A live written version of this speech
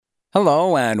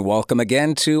Hello and welcome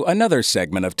again to another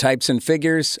segment of Types and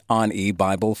Figures on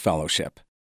eBible Fellowship.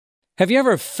 Have you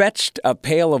ever fetched a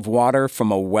pail of water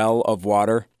from a well of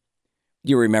water?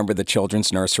 You remember the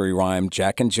children's nursery rhyme,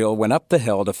 Jack and Jill went up the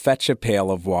hill to fetch a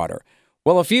pail of water.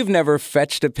 Well, if you've never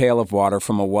fetched a pail of water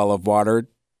from a well of water,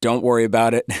 don't worry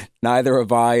about it. Neither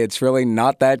have I. It's really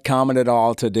not that common at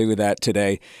all to do that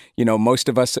today. You know, most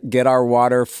of us get our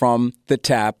water from the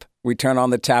tap. We turn on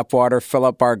the tap water, fill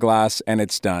up our glass, and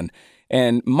it's done.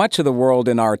 And much of the world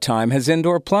in our time has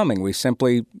indoor plumbing. We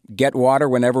simply get water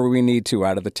whenever we need to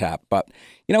out of the tap. But,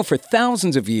 you know, for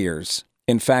thousands of years,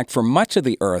 in fact, for much of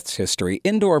the Earth's history,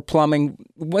 indoor plumbing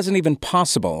wasn't even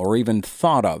possible or even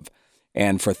thought of.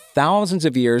 And for thousands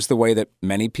of years, the way that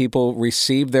many people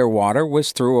received their water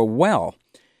was through a well.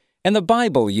 And the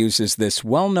Bible uses this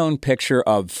well-known picture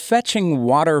of fetching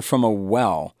water from a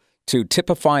well to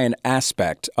typify an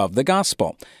aspect of the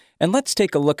gospel. And let's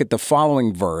take a look at the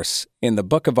following verse in the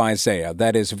book of Isaiah.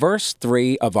 That is verse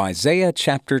 3 of Isaiah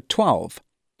chapter 12.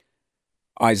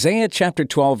 Isaiah chapter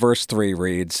 12 verse 3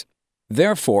 reads,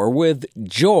 "Therefore with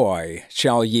joy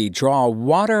shall ye draw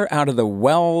water out of the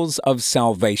wells of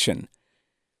salvation."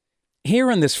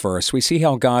 Here in this verse, we see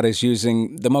how God is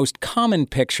using the most common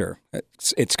picture,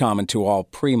 it's common to all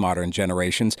pre-modern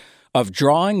generations, of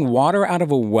drawing water out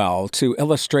of a well to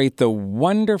illustrate the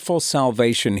wonderful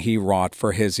salvation He wrought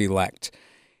for His elect.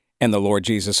 And the Lord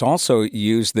Jesus also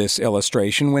used this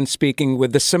illustration when speaking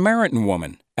with the Samaritan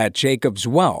woman at Jacob's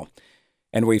well.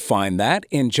 And we find that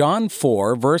in John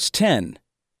 4, verse 10.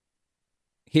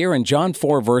 Here in John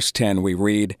 4, verse 10, we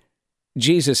read,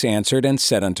 "Jesus answered and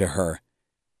said unto her,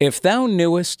 If thou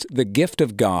knewest the gift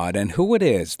of God, and who it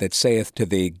is that saith to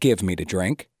thee, Give me to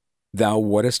drink, thou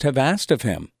wouldest have asked of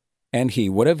him, and he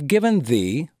would have given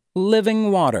thee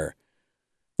living water.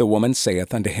 The woman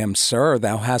saith unto him, Sir,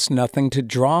 thou hast nothing to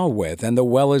draw with, and the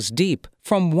well is deep.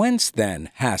 From whence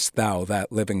then hast thou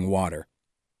that living water?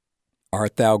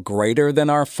 Art thou greater than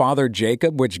our father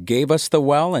Jacob, which gave us the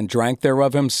well, and drank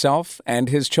thereof himself, and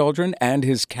his children, and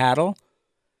his cattle?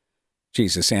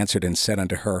 Jesus answered and said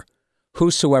unto her,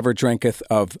 Whosoever drinketh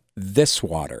of this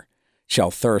water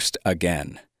shall thirst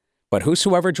again. But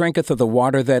whosoever drinketh of the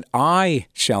water that I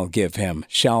shall give him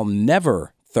shall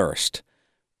never thirst.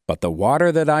 But the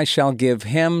water that I shall give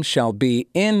him shall be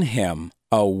in him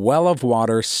a well of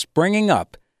water springing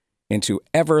up into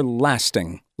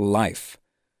everlasting life."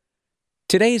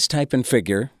 Today's type and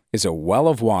figure is a well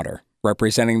of water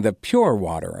representing the pure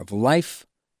water of life,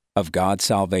 of God's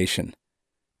salvation.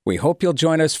 We hope you'll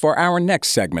join us for our next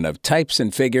segment of Types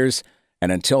and Figures,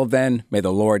 and until then, may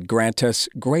the Lord grant us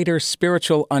greater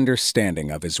spiritual understanding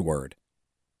of His Word.